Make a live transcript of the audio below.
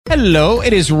Hello,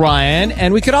 it is Ryan,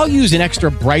 and we could all use an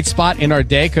extra bright spot in our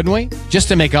day, couldn't we? Just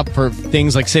to make up for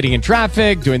things like sitting in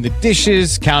traffic, doing the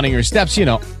dishes, counting your steps,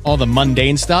 all the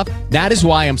mundane stuff. That is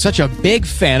why I'm such a big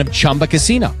fan of Chumba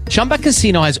Casino. Chumba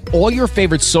Casino has all your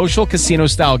favorite social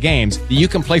casino-style games that you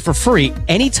can play for free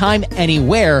anytime,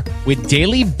 anywhere with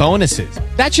daily bonuses.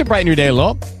 That should brighten your day a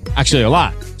little. Actually, a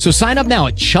lot. So sign up now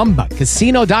at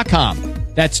ChumbaCasino.com.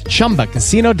 That's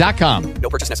ChumbaCasino.com. No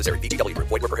purchase necessary. VGW Group.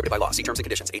 Void where prohibited by law. See terms and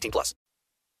conditions. 18+.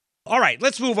 All right,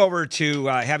 let's move over to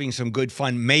having some good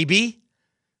fun. Maybe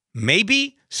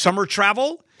summer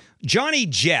travel. Johnny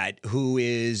Jett, who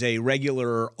is a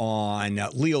regular on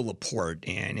Leo Laporte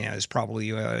and has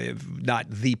probably, if not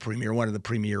the premier, one of the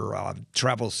premier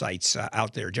travel sites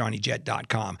out there,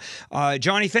 JohnnyJet.com.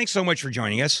 Johnny, thanks so much for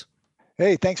joining us.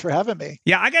 Hey, thanks for having me.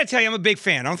 Yeah, I got to tell you, I'm a big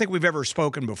fan. I don't think we've ever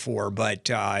spoken before, but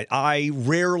I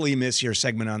rarely miss your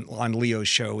segment on Leo's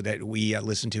show that we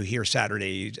listen to here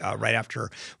Saturday, right after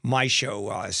my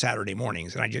show Saturday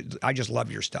mornings, and I just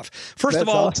love your stuff. First That's of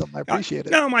all, awesome. I appreciate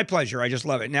it. No, my pleasure. I just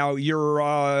love it. Now,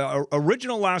 your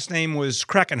original last name was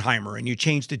Kreckenheimer, and you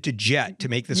changed it to Jet to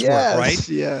make this work, right?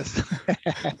 Yes.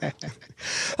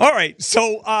 All right.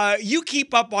 So you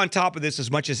keep up on top of this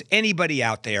as much as anybody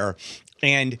out there.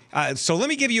 And so let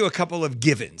me give you a couple of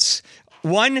givens.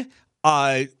 One,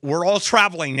 we're all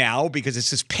traveling now because it's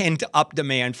this pent-up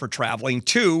demand for traveling.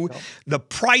 Two, the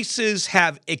prices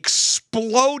have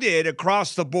exploded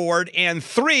across the board. And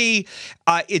three,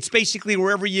 it's basically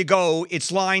wherever you go,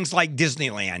 it's lines like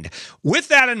Disneyland. With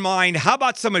that in mind, how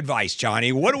about some advice,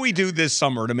 Johnny? What do we do this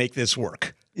summer to make this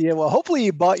work? Yeah, well, hopefully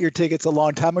you bought your tickets a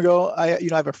long time ago. I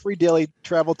have a free daily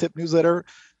travel tip newsletter.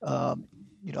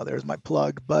 There's my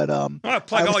plug. But I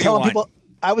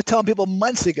was telling people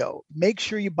months ago, make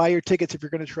sure you buy your tickets if you're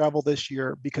going to travel this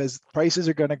year because prices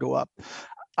are going to go up.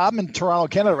 I'm in Toronto,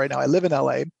 Canada right now. I live in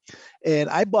LA, and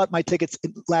I bought my tickets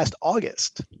last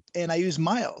August, and I used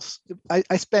miles. I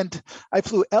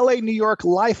flew LA, New York,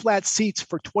 lie flat seats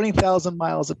for 20,000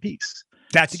 miles a piece.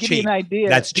 That's to give cheap. You an idea.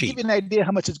 That's to cheap. give you an idea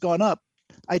how much it's gone up.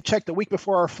 I checked a week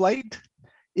before our flight.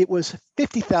 It was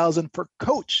 50,000 for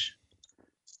coach.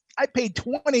 I paid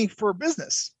 20 for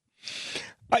business.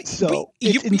 It's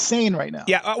insane right now.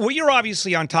 Yeah, well, you're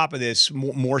obviously on top of this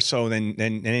more so than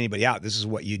anybody out. This is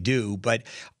what you do. But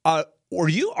are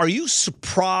you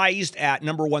surprised at,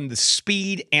 number one, the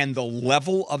speed and the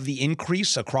level of the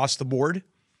increase across the board?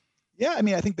 Yeah, I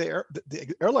mean, I think the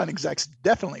airline execs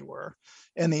definitely were,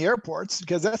 and the airports,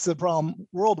 because that's the problem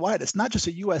worldwide. It's not just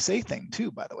a USA thing,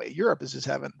 too, by the way. Europe is just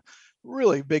having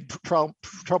really big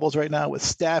troubles right now with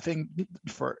staffing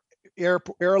for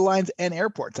airlines and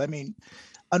airports. I mean,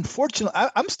 unfortunately,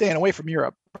 I'm staying away from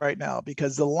Europe right now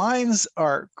because the lines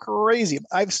are crazy.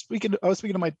 I was speaking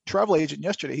to my travel agent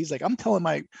yesterday. He's like, I'm telling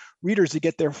my readers to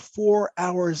get there 4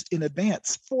 hours in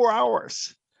advance. 4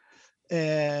 hours,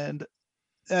 and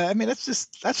I mean, that's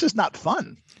just not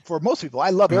fun for most people. I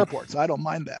love airports, so I don't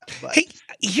mind that. But. Hey,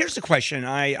 here's the question.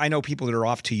 I know people that are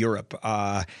off to Europe,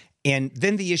 and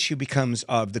then the issue becomes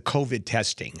of the COVID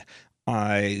testing.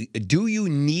 Do you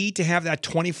need to have that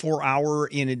 24-hour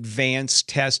in advance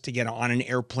test to get on an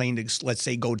airplane to, let's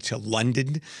say, go to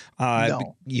London?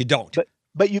 No, you don't.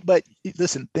 But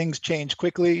listen, things change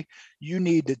quickly. You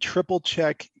need to triple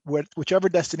check whichever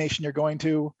destination you're going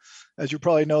to. As you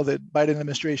probably know, the Biden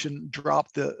administration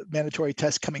dropped the mandatory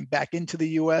test coming back into the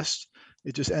U.S.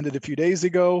 It just ended a few days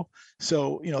ago.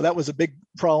 So, that was a big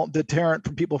problem, deterrent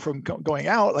from people from going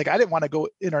out. Like, I didn't want to go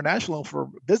international for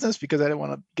business because I didn't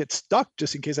want to get stuck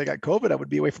just in case I got COVID. I would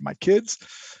be away from my kids.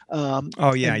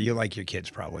 You like your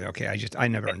kids probably. Okay. I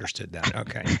never understood that.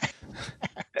 Okay.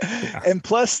 Yeah. And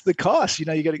plus the cost, you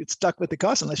got to get stuck with the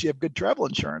cost unless you have good travel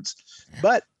insurance.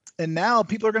 And now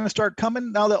people are going to start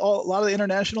coming now that a lot of the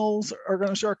internationals are going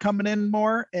to start coming in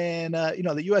more. And,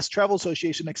 the U.S. Travel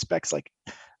Association expects like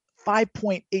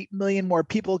 5.8 million more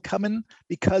people coming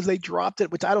because they dropped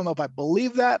it, which I don't know if I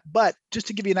believe that, but just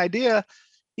to give you an idea,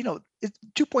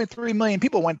 2.3 million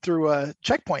people went through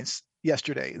checkpoints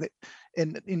yesterday.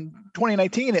 In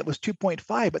 2019, it was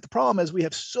 2.5, but the problem is we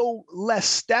have so less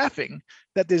staffing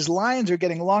that these lines are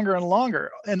getting longer and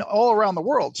longer and all around the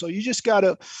world. So you just got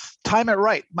to time it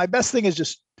right. My best thing is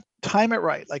just time it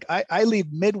right. Like I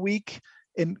leave midweek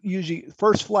and usually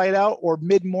first flight out or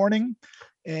mid-morning,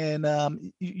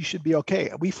 and you should be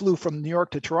okay. We flew from New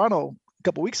York to Toronto a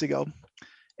couple weeks ago,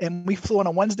 and we flew on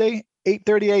a Wednesday,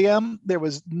 8:30 a.m. There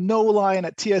was no line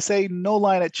at TSA, no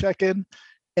line at check-in,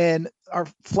 and our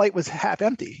flight was half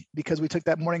empty because we took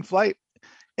that morning flight.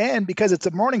 And because it's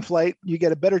a morning flight, you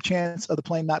get a better chance of the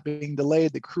plane not being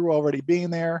delayed, the crew already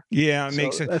being there. Yeah, it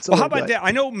makes sense. Well, how about that?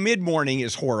 I know mid-morning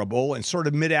is horrible and sort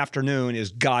of mid-afternoon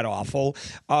is god-awful.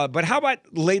 But how about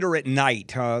later at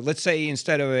night? Let's say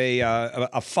instead of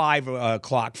a 5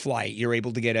 o'clock flight, you're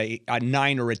able to get a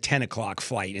 9 or a 10 o'clock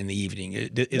flight in the evening.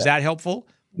 Is that helpful?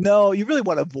 No, you really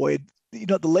want to avoid,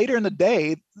 the later in the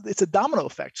day, it's a domino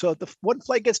effect. So if the one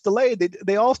flight gets delayed,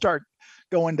 they all start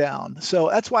going down. So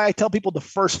that's why I tell people the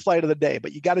first flight of the day,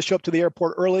 but you got to show up to the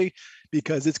airport early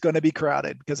because it's going to be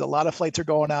crowded because a lot of flights are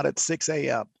going out at 6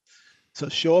 a.m. So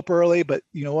show up early, but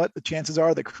you know what? The chances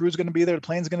are the crew's going to be there, the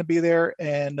plane's going to be there,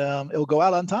 and it'll go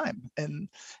out on time. And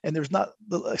there's not,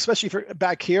 especially for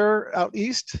back here out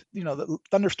east, the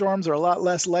thunderstorms are a lot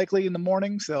less likely in the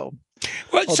morning. So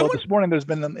well, this morning there's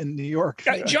been them in New York.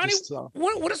 Johnny,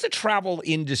 what is the travel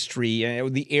industry,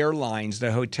 the airlines,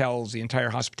 the hotels, the entire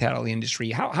hospitality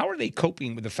industry? How are they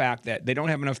coping with the fact that they don't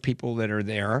have enough people that are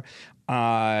there?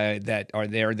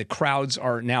 The crowds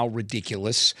are now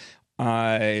ridiculous.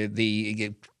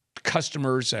 The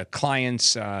customers,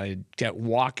 clients that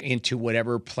walk into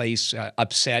whatever place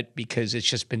upset because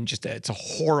it's a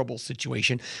horrible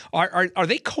situation. Are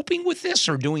they coping with this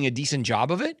or doing a decent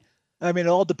job of it? I mean, it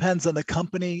all depends on the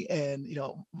company. And,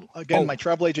 my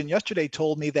travel agent yesterday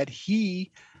told me that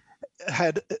he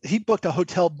booked a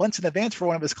hotel months in advance for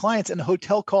one of his clients, and the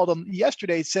hotel called him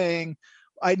yesterday saying,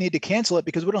 I need to cancel it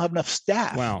because we don't have enough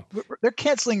staff. Wow. They're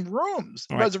canceling rooms,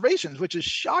 reservations, which is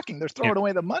shocking. They're throwing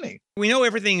away the money. We know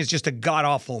everything is just a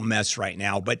god-awful mess right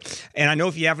now, and I know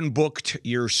if you haven't booked,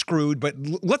 you're screwed. But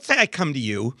let's say I come to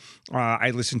you, I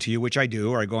listen to you, which I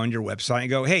do, or I go on your website and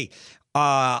go, hey,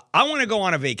 I want to go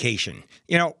on a vacation.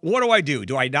 What do?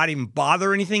 Do I not even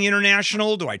bother anything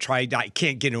international? I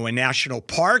can't get into a national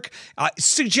park?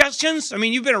 Suggestions? I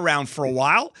mean, you've been around for a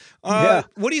while. What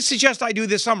do you suggest I do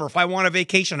this summer if I want a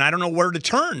vacation? I don't know where to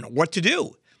turn, what to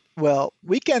do. Well,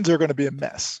 weekends are going to be a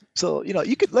mess. So,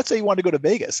 let's say you want to go to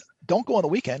Vegas. Don't go on the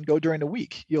weekend, go during the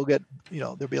week. You'll get,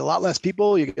 there'll be a lot less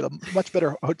people. You get a much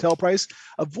better hotel price.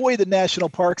 Avoid the national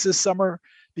parks this summer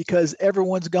because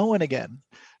everyone's going again.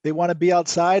 They want to be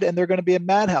outside and they're going to be a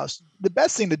madhouse. The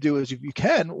best thing to do is, if you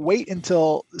can, wait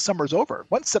until summer's over.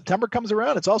 Once September comes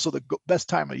around, it's also the best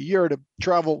time of year to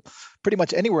travel pretty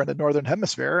much anywhere in the Northern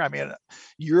Hemisphere. I mean,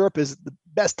 Europe is the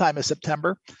best time of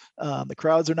September. The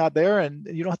crowds are not there and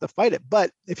you don't have to fight it.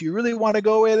 But if you really want to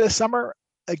go away this summer,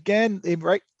 again,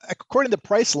 according to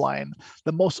Priceline,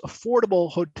 the most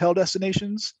affordable hotel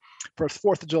destinations for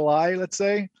 4th of July, let's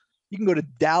say, you can go to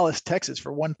Dallas, Texas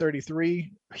for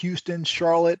 $133, Houston,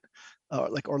 Charlotte,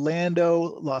 like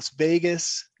Orlando, Las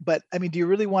Vegas. But I mean, do you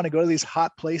really want to go to these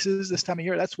hot places this time of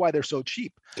year? That's why they're so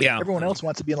cheap. Yeah. Everyone else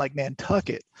wants to be in like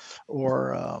Nantucket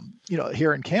or,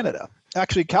 here in Canada.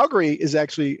 Actually, Calgary is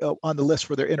actually on the list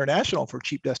for their international for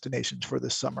cheap destinations for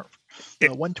this summer.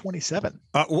 127.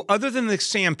 Other than the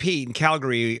Stampede in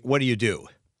Calgary, what do you do?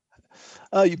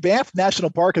 Banff National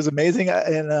Park is amazing.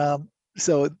 And,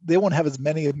 so they won't have as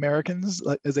many Americans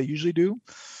as they usually do.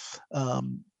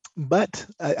 But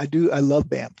I love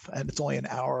Banff, and it's only an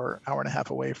hour and a half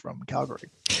away from Calgary.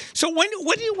 So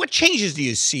what changes do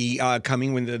you see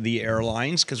coming with the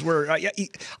airlines? Because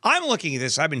I'm looking at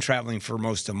this. I've been traveling for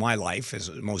most of my life,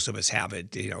 as most of us have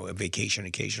it, a vacation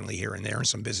occasionally here and there and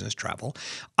some business travel.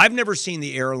 I've never seen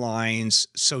the airlines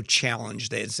so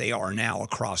challenged as they are now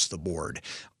across the board.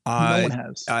 No one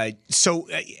has. I'm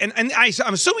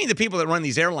assuming the people that run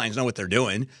these airlines know what they're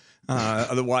doing.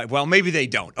 Otherwise, well, maybe they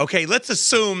don't. Okay, let's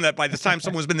assume that by the time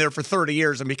someone's been there for 30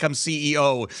 years and becomes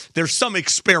CEO, there's some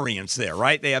experience there,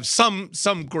 right? They have some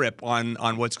grip on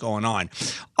what's going on.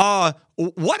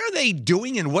 What are they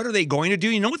doing and what are they going to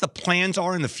do? You know what the plans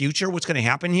are in the future? What's going to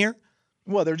happen here?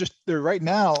 Well, they're right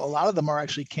now, a lot of them are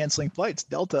actually canceling flights.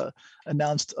 Delta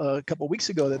announced a couple of weeks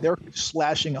ago that they're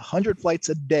slashing 100 flights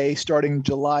a day starting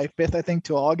July 5th, I think,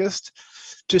 to August,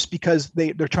 just because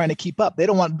they're trying to keep up. They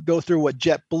don't want to go through what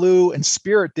JetBlue and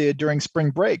Spirit did during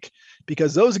spring break,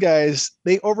 because those guys,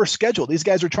 they overscheduled. These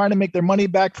guys are trying to make their money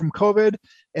back from COVID,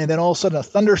 and then all of a sudden a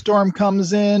thunderstorm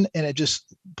comes in and it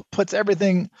just puts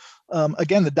everything.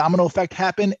 Again, the domino effect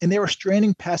happened, and they were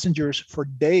stranding passengers for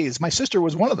days. My sister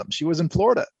was one of them. She was in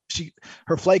Florida.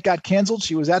 Her flight got canceled.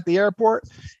 She was at the airport,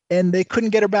 and they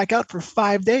couldn't get her back out for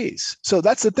 5 days. So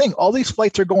that's the thing. All these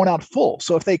flights are going out full.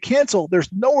 So if they cancel,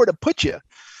 there's nowhere to put you.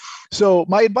 So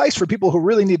my advice for people who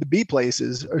really need to be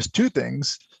places is 2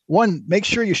 things. One, make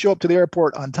sure you show up to the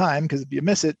airport on time, because if you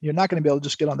miss it, you're not going to be able to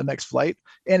just get on the next flight.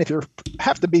 And if you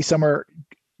have to be somewhere,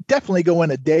 definitely go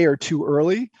in a day or 2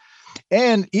 early.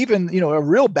 And even, a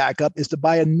real backup is to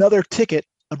buy another ticket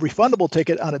a refundable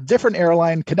ticket on a different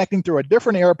airline connecting through a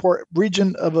different airport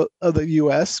region of the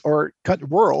U.S. or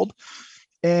world.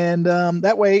 And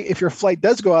that way, if your flight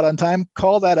does go out on time,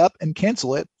 call that up and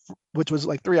cancel it, which was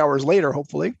like 3 hours later,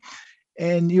 hopefully.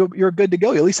 And you're good to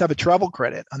go. You at least have a travel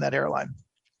credit on that airline.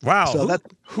 Wow. So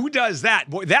who does that?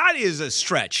 Boy, that is a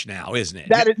stretch now, isn't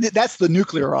it? That's the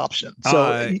nuclear option.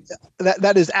 So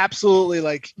that is absolutely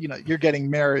like, you're getting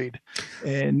married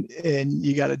and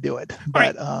you got to do it.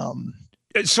 But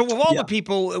so of all the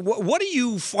people, what are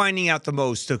you finding out the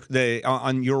most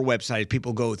on your website?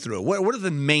 People go through. What are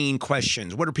the main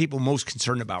questions? What are people most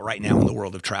concerned about right now in the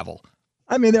world of travel?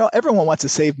 I mean, everyone wants to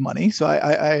save money. So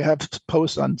I have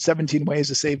posts on 17 ways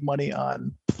to save money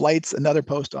on flights. Another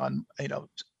post on,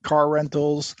 car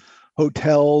rentals,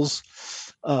 hotels.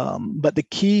 But the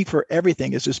key for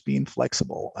everything is just being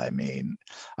flexible. I mean,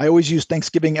 I always use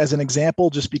Thanksgiving as an example,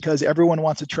 just because everyone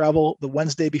wants to travel the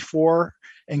Wednesday before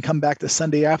and come back the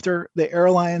Sunday after. The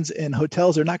airlines and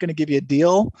hotels are not going to give you a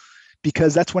deal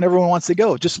because that's when everyone wants to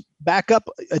go. Just back up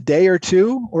a day or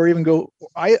two, or even go.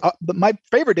 But my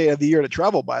favorite day of the year to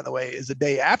travel, by the way, is the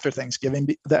day after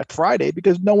Thanksgiving, that Friday,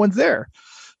 because no one's there.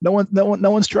 No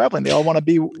one's traveling. They all want to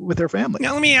be with their family.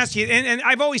 Now, let me ask you, and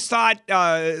I've always thought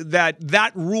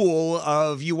that rule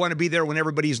of you want to be there when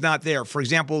everybody's not there. For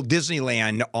example,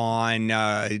 Disneyland on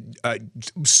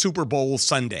Super Bowl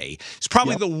Sunday. It's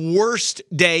probably the worst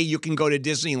day you can go to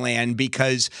Disneyland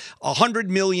because 100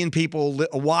 million people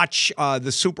watch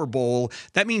the Super Bowl.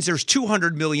 That means there's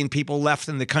 200 million people left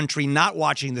in the country not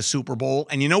watching the Super Bowl.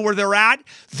 And you know where they're at?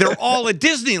 They're all at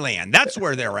Disneyland. That's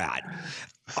where they're at.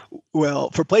 Well,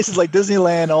 for places like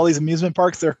Disneyland, all these amusement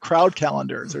parks, they're crowd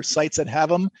calendars. There's sites that have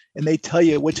them, and they tell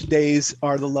you which days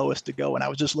are the lowest to go. And I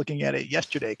was just looking at it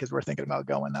yesterday because we're thinking about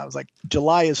going. I was like,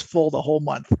 July is full the whole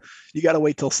month. You got to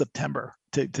wait till September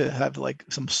to have like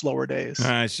some slower days.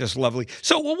 It's just lovely.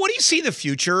 So, what do you see the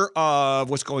future of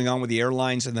what's going on with the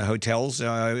airlines and the hotels?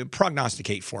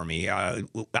 Prognosticate for me.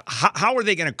 How are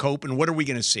they going to cope, and what are we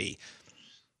going to see?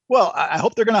 Well, I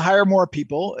hope they're going to hire more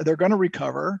people. They're going to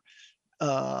recover.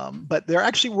 But they're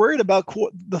actually worried about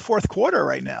the fourth quarter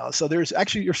right now. So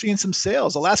you're seeing some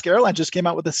sales. Alaska Airlines just came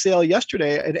out with a sale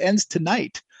yesterday. It ends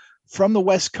tonight from the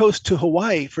West Coast to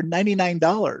Hawaii for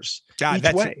 $99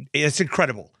 each way. It's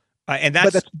incredible. And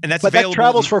that's available. That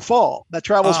travels for fall.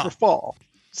 For fall.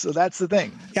 So that's the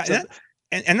thing. Yeah.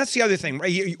 And that's the other thing, right?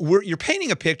 You're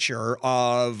painting a picture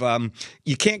of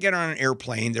you can't get on an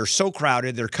airplane. They're so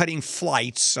crowded. They're cutting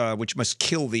flights, which must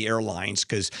kill the airlines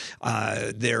because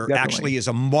there actually is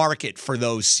a market for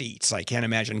those seats. I can't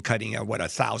imagine cutting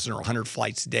 1,000 or 100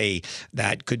 flights a day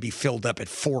that could be filled up at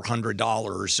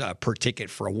 $400 per ticket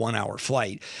for a 1-hour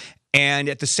flight. And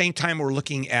at the same time, we're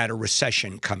looking at a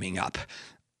recession coming up.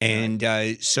 And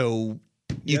so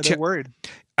they're worried.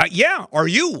 Are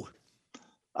you?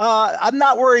 I'm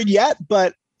not worried yet,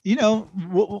 but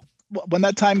when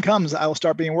that time comes, I will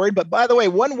start being worried. But by the way,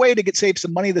 one way to save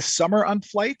some money this summer on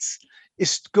flights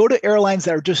is go to airlines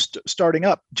that are just starting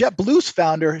up. JetBlue's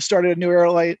founder started a new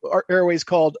airline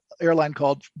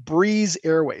called Breeze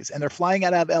Airways, and they're flying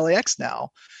out of LAX now.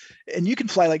 And you can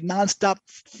fly like nonstop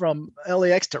from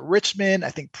LAX to Richmond, I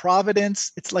think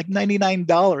Providence. It's like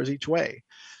 $99 each way.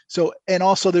 So, and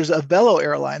also there's Avelo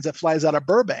Airlines that flies out of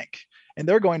Burbank. And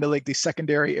they're going to like these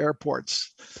secondary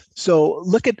airports. So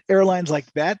look at airlines like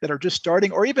that are just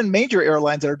starting, or even major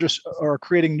airlines that are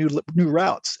creating new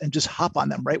routes, and just hop on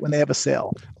them right when they have a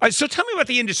sale. So tell me about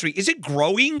the industry. Is it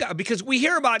growing? Because we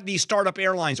hear about these startup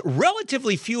airlines.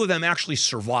 Relatively few of them actually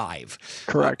survive.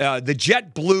 Correct. The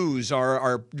JetBlues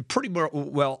are pretty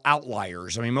well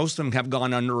outliers. I mean, most of them have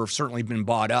gone under or have certainly been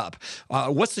bought up.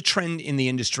 What's the trend in the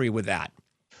industry with that?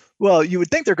 Well, you would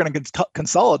think they're going to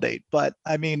consolidate, but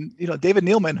I mean, David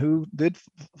Neeleman, who did,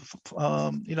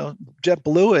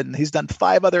 JetBlue, and he's done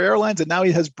 5 other airlines, and now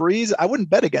he has Breeze. I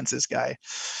wouldn't bet against this guy.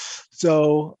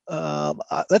 So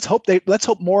let's hope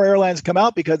more airlines come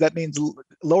out, because that means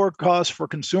lower costs for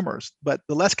consumers. But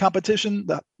the less competition,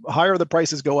 the higher the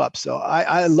prices go up. So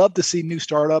I love to see new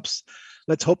startups.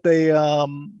 Let's hope they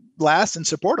last and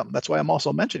support them. That's why I'm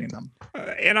also mentioning them.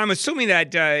 And I'm assuming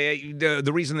that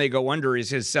the reason they go under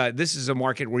is this is a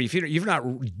market where if you're not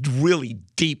really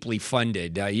deeply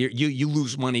funded, you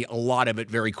lose money, a lot of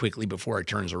it, very quickly before it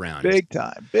turns around. Big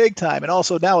time. And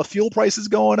also now with fuel prices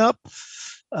going up,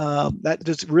 that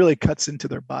just really cuts into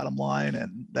their bottom line,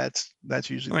 and that's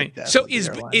usually right. So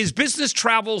is business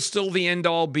travel still the end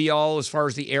all be all as far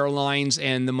as the airlines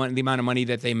and the amount of money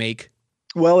that they make?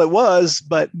 Well, it was,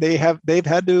 but they've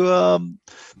had to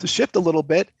shift a little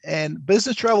bit, and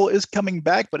business travel is coming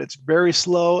back, but it's very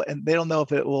slow, and they don't know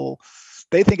if it will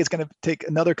they think it's going to take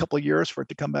another couple of years for it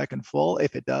to come back in full.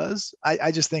 If it does,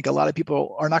 I just think a lot of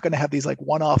people are not going to have these like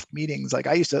one-off meetings. Like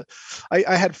I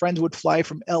had friends would fly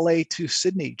from LA to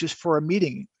Sydney just for a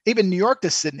meeting, even New York to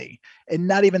Sydney, and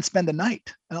not even spend the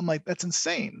night. And I'm like, that's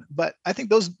insane. But I think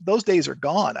those days are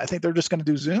gone. I think they're just going to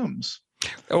do Zooms.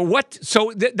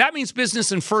 So that means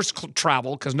business and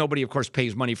travel, because nobody, of course,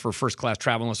 pays money for first class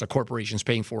travel unless a corporation's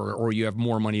paying for it, or you have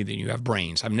more money than you have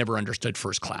brains. I've never understood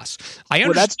first class.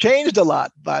 Well, that's changed a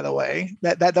lot, by the way.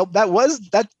 That's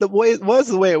the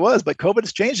way it was. But COVID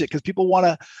has changed it because people want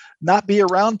to not be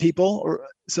around people,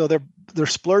 so they're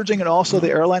splurging, and also the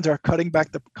airlines are cutting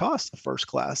back the cost of first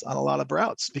class on a lot of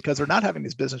routes because they're not having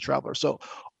these business travelers. So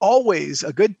always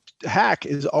a good hack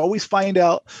is always find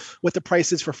out what the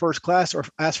price is for first class or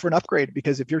ask for an upgrade,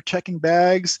 because if you're checking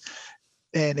bags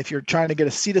and if you're trying to get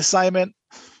a seat assignment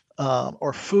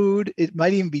or food, it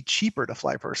might even be cheaper to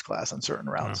fly first class on certain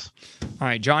routes. All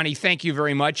right, Johnny, thank you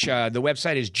very much. The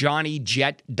website is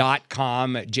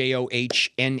johnnyjet.com,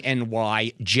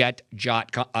 JOHNNY,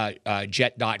 jet.com,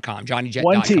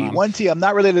 johnnyjet.com. One T. I'm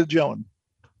not related to Joan.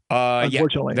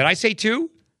 Unfortunately. Yeah. Did I say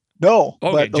two? No.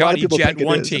 Okay, Johnny Jet,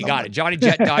 one T. Got it.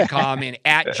 JohnnyJet.com and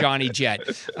at Johnny Jet.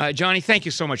 Johnny, thank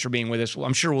you so much for being with us.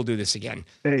 I'm sure we'll do this again.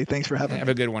 Hey, thanks for having me. Have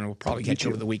a good one. We'll probably get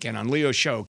you over the weekend on Leo's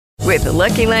show. With the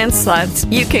Lucky Land Slots,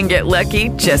 you can get lucky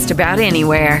just about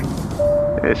anywhere.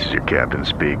 This is your captain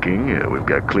speaking. We've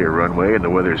got clear runway and the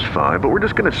weather's fine, but we're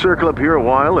just going to circle up here a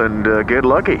while and get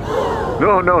lucky.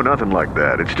 No, nothing like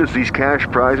that. It's just these cash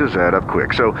prizes add up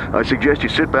quick. So I suggest you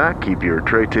sit back, keep your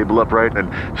tray table upright,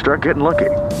 and start getting lucky.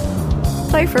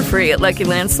 Play for free at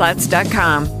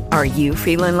LuckyLandSlots.com. Are you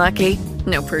feeling lucky?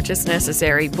 No purchase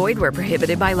necessary. Void where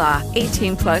prohibited by law.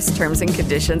 18+ terms and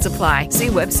conditions apply. See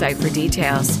website for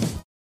details.